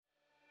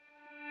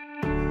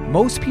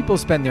Most people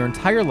spend their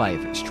entire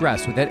life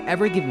stressed without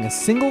ever giving a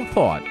single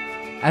thought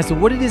as to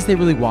what it is they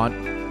really want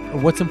or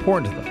what's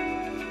important to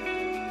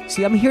them.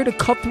 See, I'm here to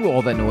cut through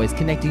all that noise,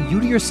 connecting you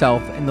to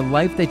yourself and the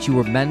life that you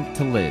were meant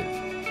to live.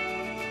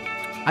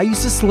 I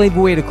used to slave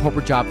away at a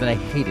corporate job that I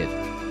hated,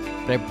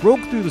 but I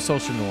broke through the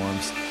social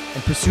norms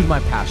and pursued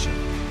my passion.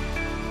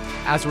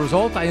 As a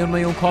result, I own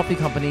my own coffee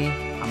company,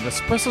 I'm an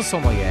espresso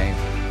sommelier,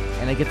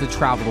 and I get to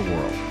travel the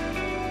world.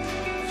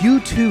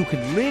 You too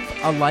can live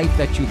a life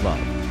that you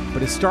love,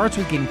 but it starts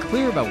with getting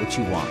clear about what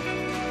you want.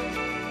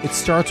 It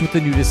starts with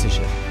a new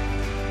decision.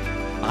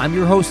 I'm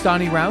your host,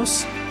 Donnie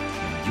Rouse.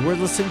 You are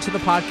listening to the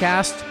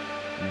podcast,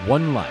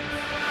 One Life.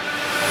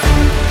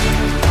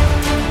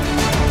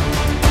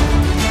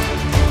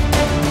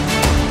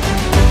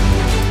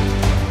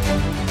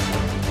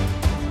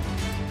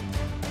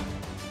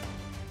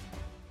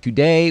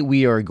 Today,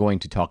 we are going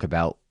to talk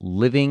about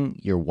living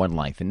your one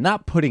life and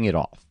not putting it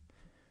off.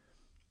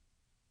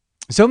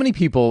 So many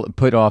people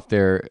put off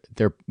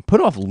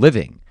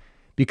living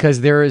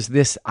because there is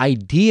this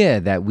idea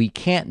that we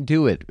can't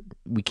do it.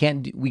 We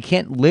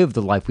can't live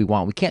the life we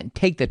want. We can't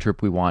take the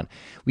trip we want.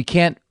 We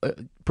can't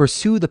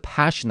pursue the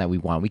passion that we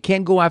want. We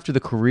can't go after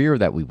the career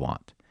that we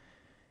want.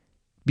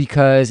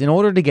 Because in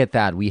order to get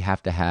that, we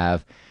have to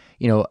have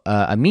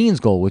a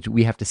means goal, which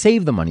we have to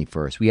save the money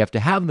first. We have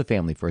to have the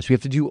family first. We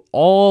have to do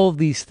all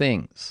these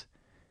things,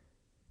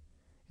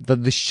 the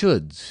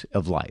shoulds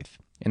of life.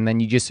 And then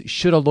you just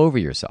should all over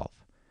yourself.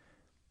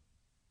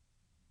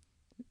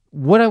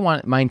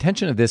 My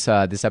intention of this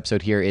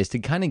episode here is to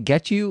kind of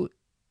get you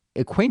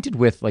acquainted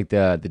with like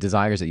the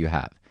desires that you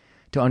have,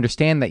 to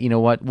understand that,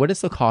 what is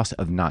the cost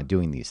of not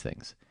doing these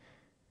things?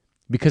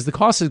 Because the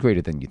cost is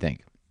greater than you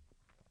think.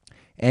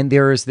 And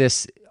there is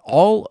this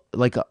all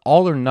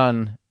or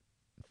none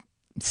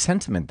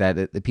sentiment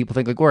that people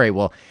think like, all right,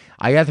 well,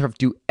 I either have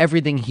to do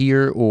everything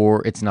here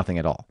or it's nothing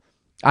at all.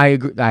 I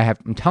agree.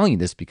 I'm telling you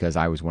this because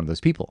I was one of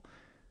those people.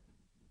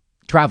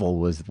 Travel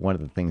was one of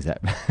the things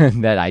that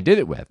that I did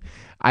it with.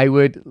 I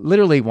would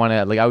literally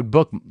I would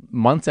book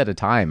months at a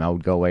time. I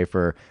would go away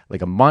for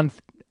like a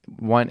month,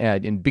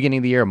 in the beginning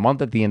of the year, a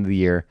month at the end of the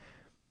year.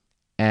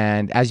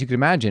 And as you can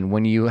imagine,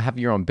 when you have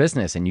your own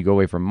business and you go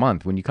away for a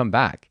month, when you come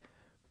back,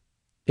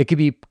 it could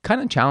be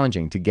kind of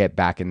challenging to get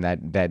back in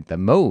the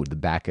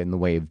mode, back in the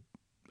way of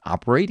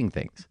operating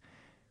things.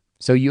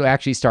 So you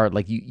actually start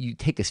you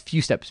take a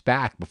few steps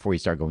back before you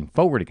start going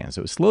forward again.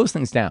 So it slows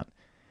things down.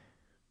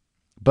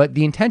 But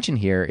the intention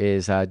here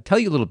is tell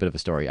you a little bit of a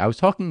story. I was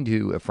talking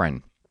to a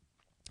friend,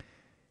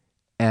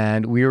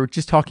 and we were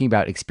just talking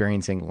about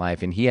experiencing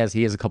life. And he has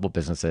a couple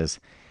businesses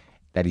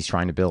that he's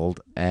trying to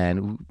build.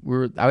 And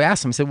I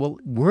asked him, I said, well,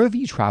 where have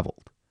you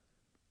traveled?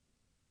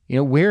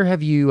 Where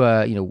have you,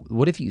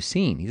 what have you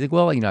seen? He's like,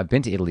 well, I've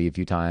been to Italy a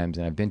few times,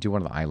 and I've been to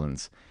one of the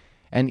islands.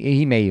 And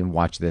he may even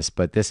watch this,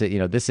 but this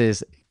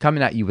is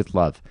coming at you with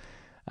love.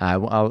 I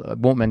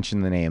won't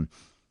mention the name.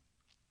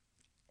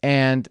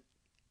 And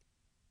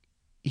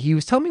he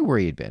was telling me where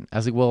he had been. I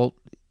was like, well,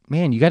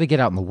 man, you got to get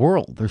out in the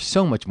world. There's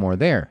so much more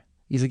there.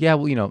 He's like, yeah,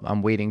 well,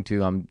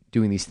 I'm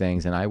doing these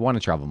things and I want to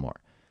travel more.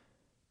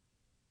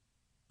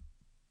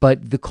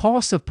 But the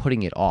cost of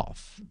putting it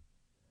off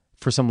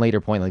for some later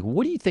point,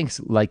 what do you think's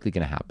likely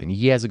going to happen?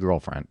 He has a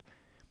girlfriend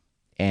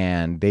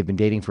and they've been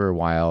dating for a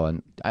while,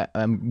 and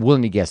I'm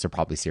willing to guess they're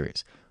probably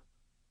serious.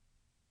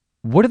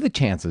 What are the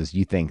chances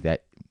you think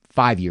that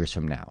 5 years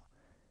from now,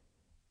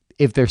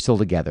 if they're still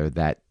together,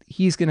 that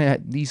he's gonna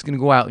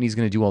go out and he's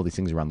gonna do all these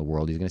things around the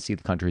world. He's gonna see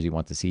the countries he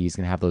wants to see. He's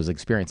gonna have those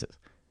experiences.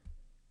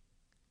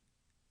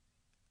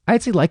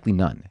 I'd say likely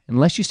none,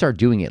 unless you start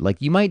doing it.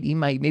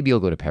 Maybe you'll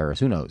go to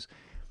Paris. Who knows?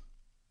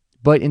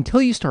 But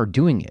until you start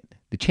doing it,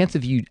 the chance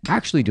of you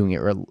actually doing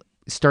it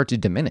start to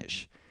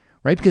diminish,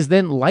 right? Because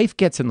then life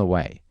gets in the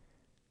way.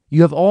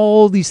 You have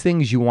all these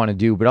things you want to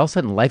do, but all of a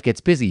sudden life gets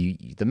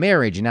busy. The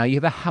marriage, and now you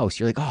have a house.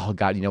 You're like, oh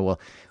God, well,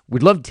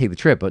 we'd love to take the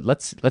trip, but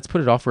let's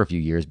put it off for a few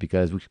years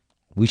because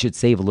we should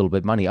save a little bit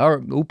of money.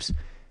 Or, oops,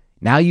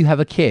 now you have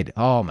a kid.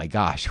 Oh my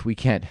gosh, we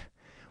can't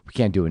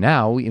do it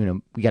now. We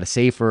got to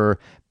save for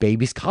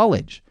baby's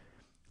college.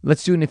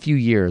 Let's do it in a few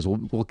years.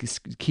 We'll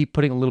keep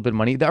putting a little bit of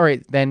money. All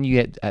right, then you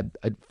get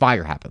a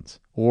fire happens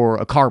or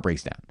a car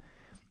breaks down.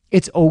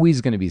 It's always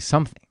going to be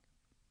something.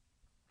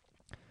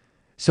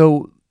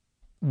 So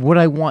what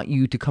I want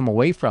you to come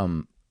away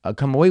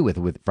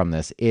with from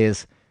this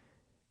is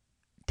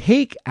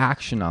take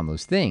action on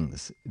those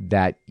things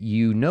that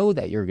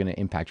that you're going to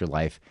impact your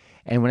life.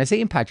 And when I say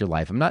impact your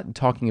life, I'm not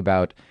talking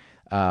about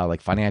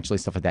financially,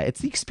 stuff like that.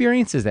 It's the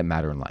experiences that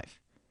matter in life.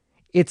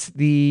 It's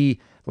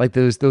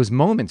those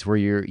moments where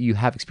you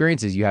have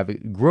experiences, you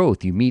have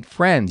growth, you meet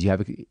friends,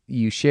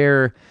 you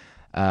share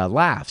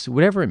laughs,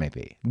 whatever it may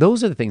be.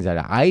 Those are the things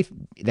that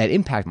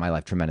impact my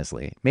life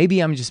tremendously.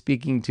 Maybe I'm just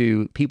speaking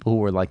to people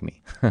who are like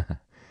me.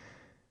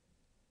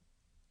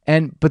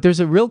 But there's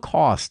a real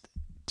cost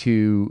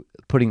to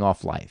putting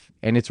off life,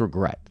 and it's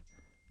regret.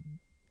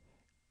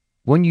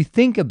 When you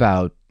think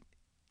about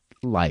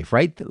life,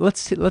 right?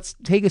 Let's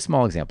take a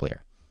small example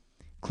here.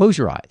 Close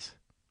your eyes.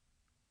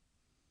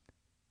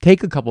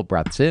 Take a couple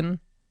breaths in,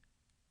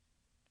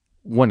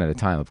 one at a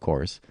time, of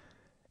course,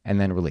 and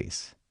then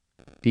release.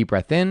 Deep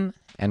breath in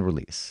and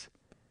release.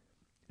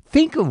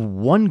 Think of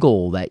one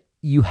goal that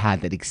you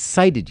had that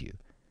excited you,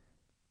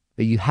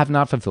 that you have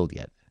not fulfilled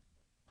yet.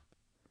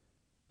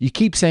 You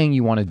keep saying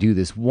you want to do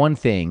this one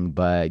thing,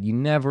 but you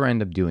never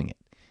end up doing it.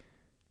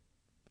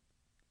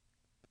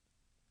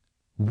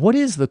 What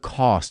is the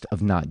cost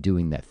of not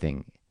doing that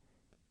thing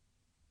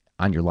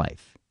on your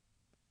life?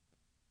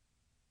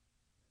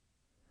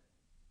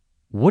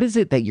 What is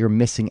it that you're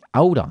missing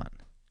out on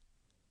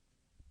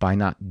by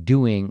not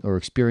doing or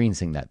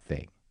experiencing that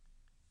thing?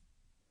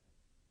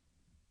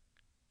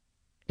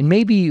 And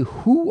maybe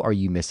who are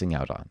you missing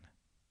out on?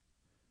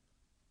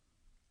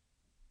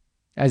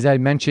 As I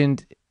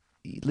mentioned,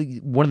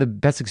 one of the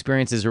best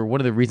experiences, or one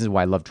of the reasons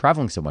why I love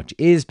traveling so much,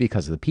 is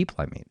because of the people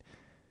I meet.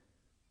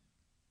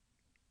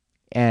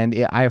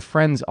 And I have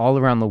friends all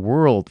around the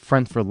world,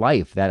 friends for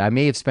life, that I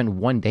may have spent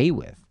one day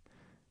with.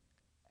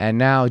 And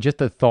now just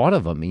the thought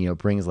of them,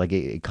 brings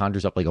it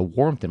conjures up like a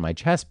warmth in my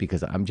chest,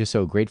 because I'm just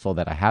so grateful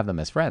that I have them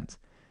as friends.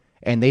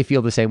 And they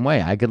feel the same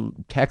way. I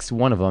could text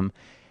one of them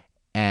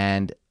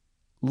and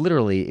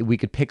literally we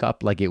could pick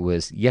up like it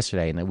was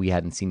yesterday and that we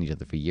hadn't seen each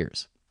other for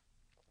years.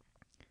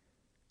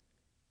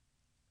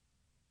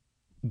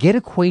 Get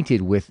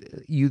acquainted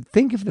with, you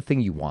think of the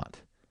thing you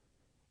want,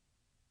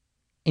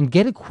 and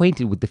get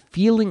acquainted with the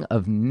feeling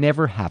of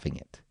never having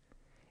it,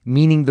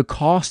 meaning the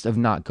cost of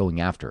not going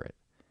after it.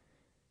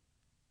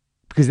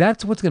 Because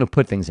that's what's going to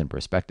put things in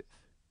perspective.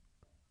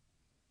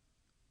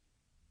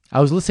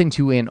 I was listening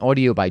to an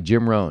audio by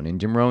Jim Rohn, and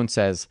Jim Rohn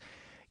says,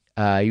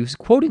 he was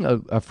quoting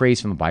a phrase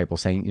from the Bible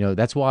saying,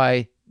 that's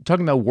why,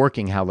 talking about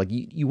working, how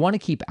you want to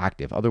keep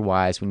active.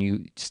 Otherwise, when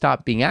you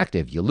stop being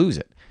active, you lose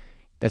it.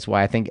 That's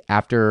why I think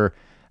at the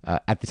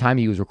time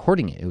he was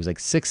recording it, it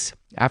was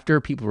after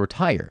people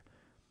retire,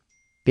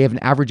 they have an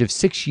average of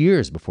 6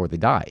 years before they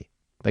die.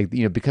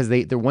 Because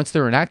they're once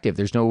they're inactive,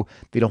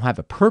 they don't have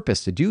a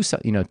purpose to do so,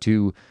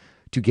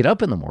 to get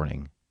up in the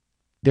morning,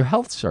 their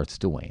health starts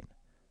to wane.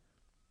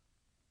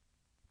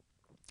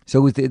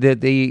 So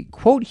the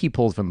quote he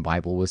pulled from the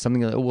Bible was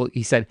something like,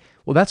 he said,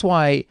 that's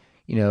why,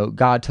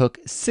 God took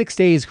 6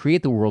 days to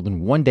create the world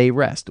and 1 day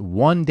rest,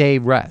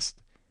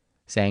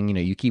 saying,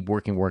 you keep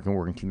working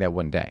to that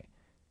 1 day.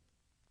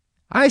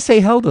 I say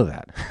hell to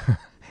that.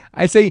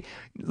 I say,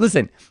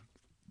 listen,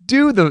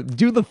 do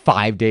the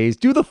 5 days,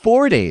 do the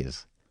 4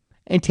 days,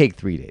 and take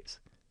 3 days.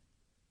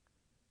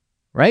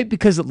 Right?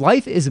 Because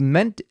life is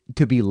meant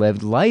to be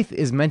lived. Life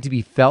is meant to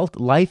be felt.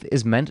 Life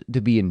is meant to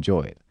be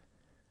enjoyed.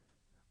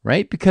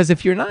 Right? Because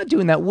if you're not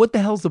doing that, what the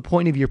hell's the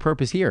point of your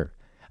purpose here?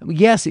 I mean,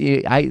 yes,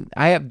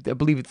 I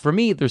believe for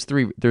me, there's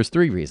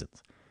three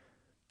reasons.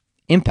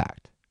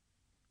 Impact,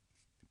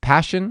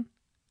 passion,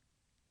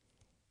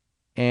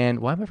 and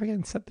why am I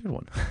forgetting the third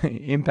one?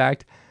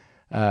 Impact,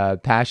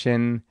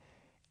 passion,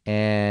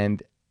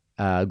 and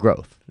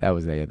growth. That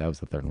was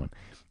the third one.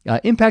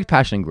 Impact,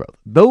 passion, and growth.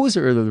 Those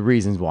are the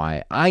reasons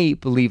why I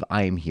believe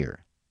I am here.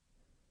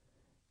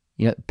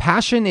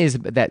 Passion is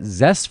that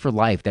zest for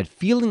life, that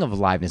feeling of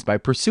aliveness by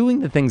pursuing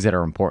the things that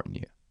are important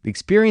to you, the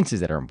experiences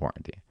that are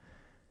important to you.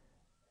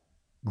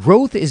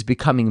 Growth is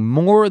becoming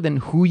more than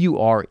who you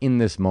are in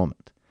this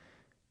moment,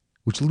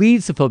 which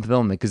leads to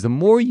fulfillment, because the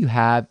more you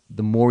have,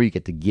 the more you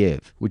get to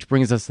give, which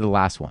brings us to the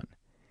last one.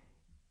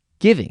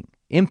 Giving,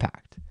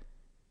 impact.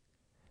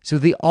 So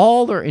they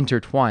all are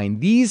intertwined.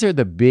 These are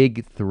the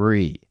big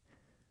three.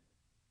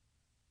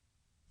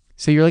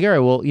 So you're like, all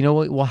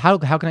right, well, how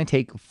can I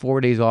take 4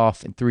 days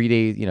off and 3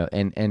 days,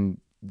 and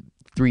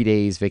 3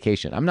 days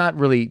vacation? I'm not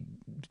really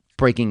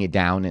breaking it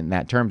down in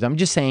that terms. I'm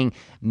just saying,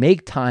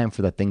 make time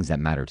for the things that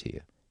matter to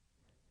you.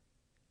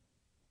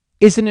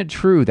 Isn't it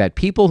true that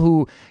people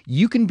who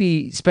you can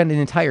spend an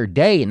entire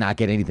day and not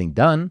get anything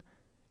done?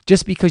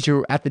 Just because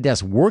you're at the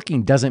desk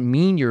working doesn't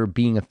mean you're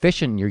being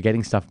efficient and you're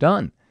getting stuff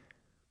done.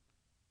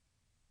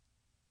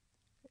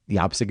 The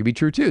opposite could be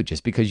true too.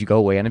 Just because you go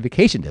away on a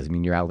vacation doesn't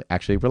mean you're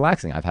actually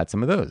relaxing. I've had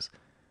some of those.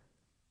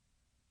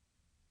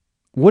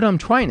 What I'm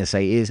trying to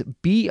say is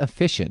be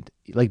efficient,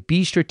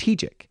 be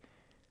strategic.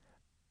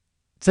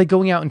 It's like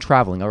going out and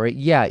traveling, all right?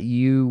 Yeah,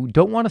 you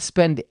don't want to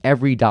spend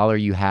every dollar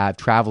you have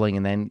traveling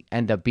and then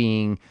end up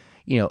being,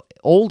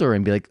 older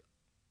and be like,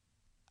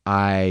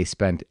 I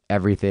spent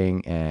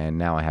everything and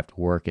now I have to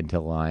work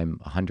until I'm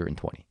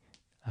 120.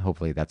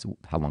 Hopefully that's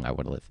how long I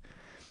want to live.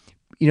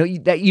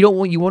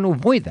 You want to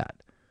avoid that.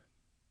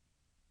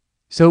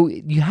 So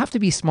you have to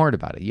be smart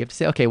about it. You have to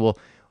say, okay, well,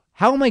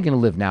 how am I going to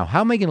live now?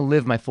 How am I going to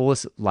live my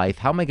fullest life?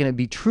 How am I going to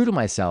be true to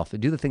myself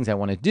and do the things I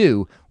want to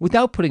do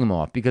without putting them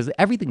off? Because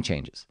everything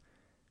changes.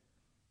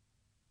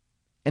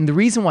 And the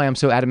reason why I'm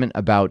so adamant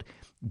about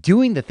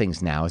doing the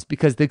things now is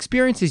because the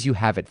experiences you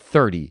have at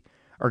 30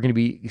 are going to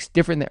be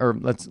different. Or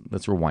let's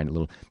rewind a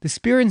little. The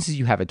experiences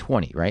you have at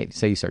 20, right?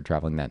 Say you start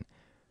traveling then,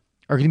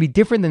 are going to be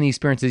different than the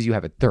experiences you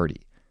have at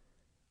 30,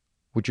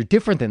 which are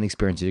different than the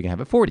experiences you're going to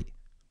have at 40.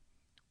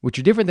 Which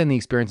are different than the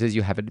experiences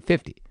you have at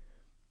 50,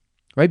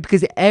 right?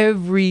 Because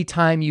every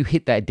time you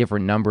hit that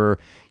different number,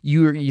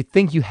 you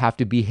think you have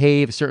to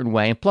behave a certain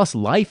way. And plus,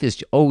 life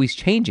is always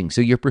changing.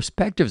 So your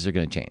perspectives are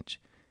going to change.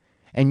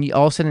 And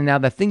all of a sudden now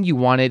that thing you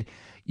wanted,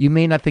 you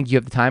may not think you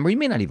have the time, or you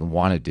may not even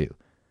want to do.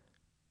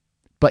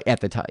 But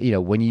at the time,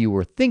 when you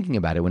were thinking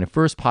about it, when it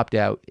first popped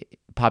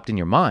in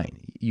your mind,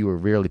 you were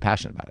really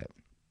passionate about it.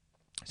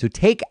 So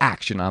take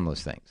action on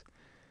those things.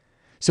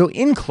 So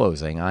in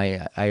closing,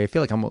 I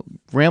feel like I'm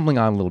rambling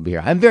on a little bit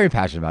here. I'm very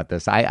passionate about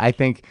this. I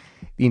think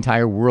the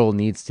entire world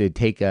needs to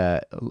take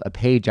a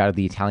page out of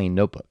the Italian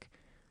Notebook.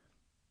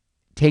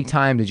 Take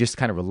time to just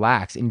kind of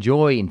relax,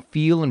 enjoy, and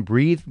feel and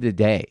breathe the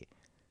day.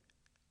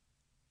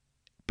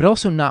 But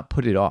also not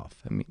put it off.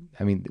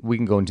 I mean, we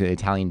can go into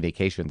Italian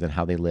vacations and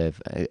how they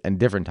live at a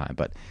different time.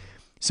 But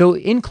so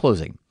in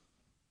closing,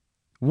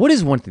 what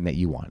is one thing that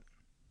you want?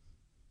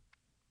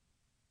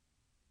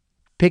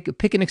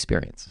 Pick an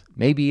experience.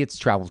 Maybe it's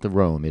travel to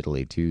Rome,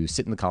 Italy, to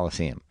sit in the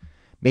Colosseum.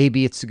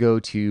 Maybe it's to go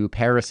to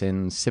Paris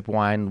and sip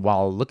wine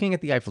while looking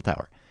at the Eiffel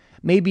Tower.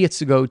 Maybe it's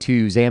to go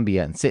to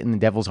Zambia and sit in the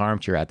devil's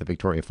armchair at the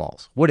Victoria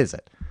Falls. What is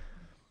it?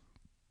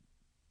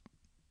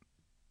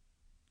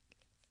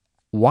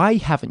 Why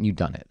haven't you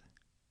done it?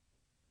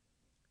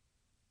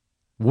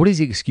 What is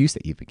the excuse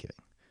that you've been giving?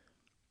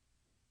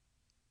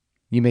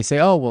 You may say,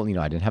 oh, well,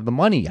 I didn't have the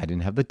money. I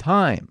didn't have the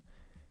time.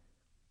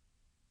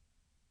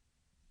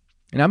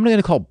 And I'm going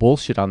to call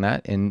bullshit on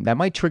that, and that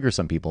might trigger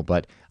some people,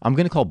 but I'm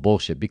going to call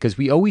bullshit because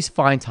we always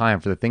find time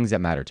for the things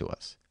that matter to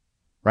us,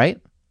 right?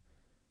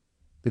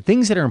 The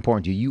things that are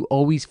important to you, you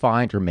always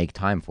find or make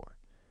time for.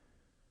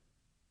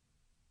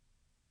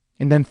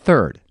 And then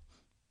third,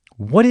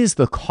 what is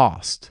the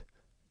cost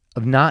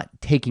of not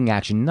taking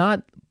action,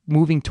 not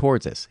moving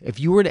towards this? If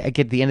you were to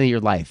get to the end of your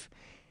life,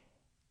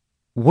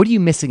 what are you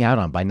missing out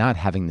on by not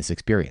having this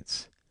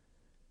experience?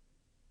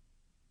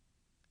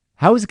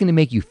 How is it going to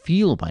make you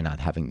feel by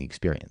not having the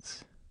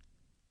experience?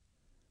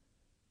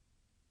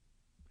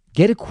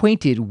 Get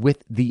acquainted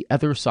with the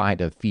other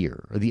side of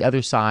fear, or the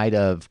other side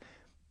of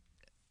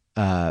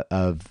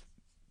what's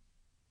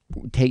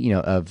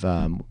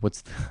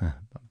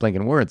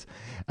blanking words,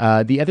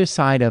 the other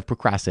side of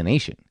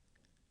procrastination.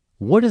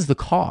 What is the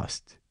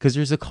cost? Because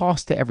there's a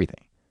cost to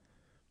everything.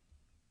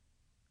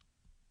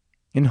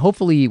 And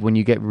hopefully when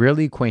you get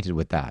really acquainted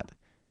with that,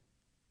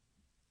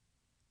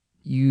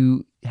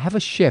 you have a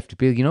shift.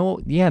 Be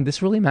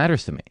this really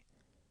matters to me.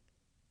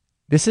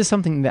 This is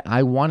something that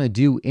I want to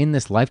do in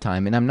this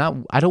lifetime. And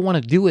I don't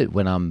want to do it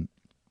when I'm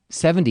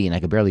 70 and I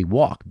can barely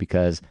walk,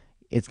 because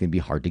it's going to be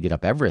hard to get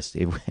up Everest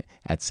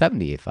at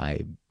 70 if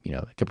I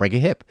could break a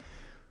hip.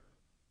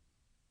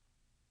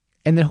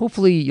 And then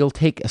hopefully you'll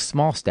take a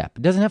small step.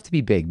 It doesn't have to be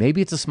big.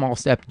 Maybe it's a small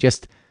step,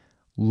 just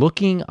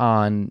looking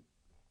on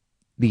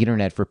the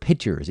internet for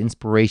pictures,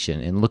 inspiration,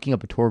 and looking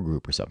up a tour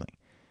group or something.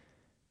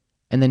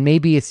 And then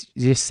maybe it's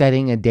just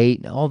setting a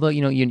date, although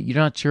you're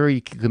not sure you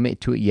can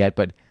commit to it yet,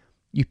 but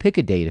you pick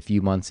a date a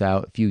few months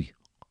out, a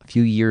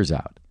few years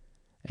out,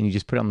 and you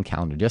just put it on the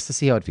calendar just to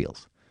see how it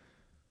feels.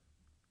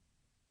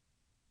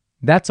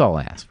 That's all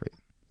I ask for you.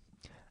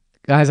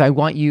 Guys, I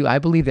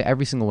believe that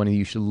every single one of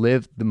you should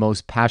live the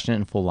most passionate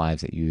and full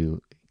lives that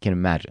you can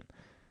imagine.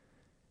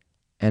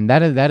 And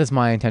that is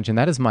my intention.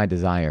 That is my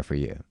desire for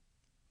you.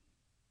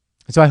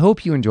 So I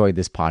hope you enjoyed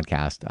this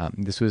podcast.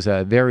 This was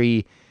a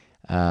very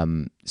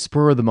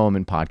spur of the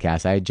moment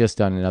podcast. I had just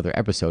done another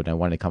episode, and I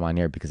wanted to come on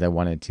here because I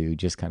wanted to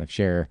just kind of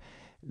share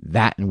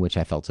that in which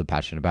I felt so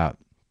passionate about.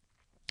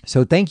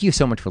 So thank you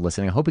so much for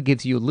listening. I hope it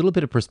gives you a little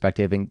bit of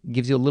perspective and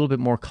gives you a little bit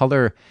more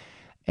color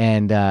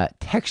and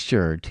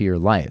texture to your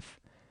life.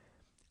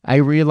 I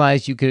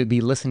realized you could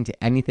be listening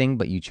to anything,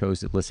 but you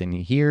chose to listen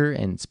here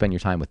and spend your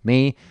time with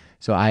me.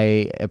 So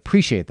I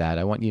appreciate that.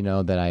 I want you to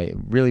know that I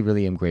really,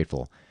 really am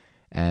grateful.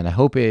 And I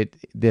hope by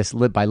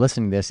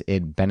listening to this,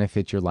 it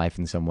benefits your life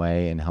in some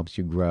way and helps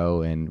you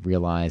grow and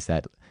realize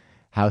that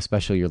how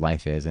special your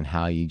life is and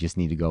how you just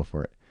need to go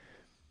for it.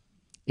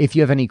 If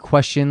you have any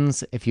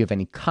questions, if you have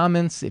any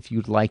comments, if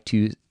you'd like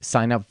to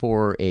sign up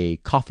for a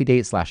coffee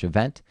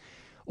date/event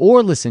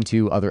or listen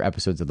to other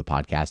episodes of the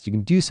podcast, you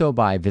can do so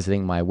by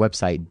visiting my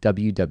website,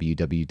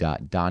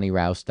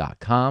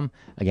 www.donnyraus.com.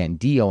 Again,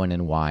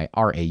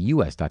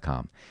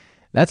 DONNYRAUS.com.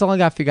 That's all I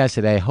got for you guys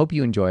today. I hope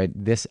you enjoyed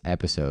this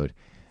episode.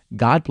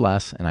 God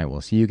bless, and I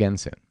will see you again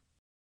soon.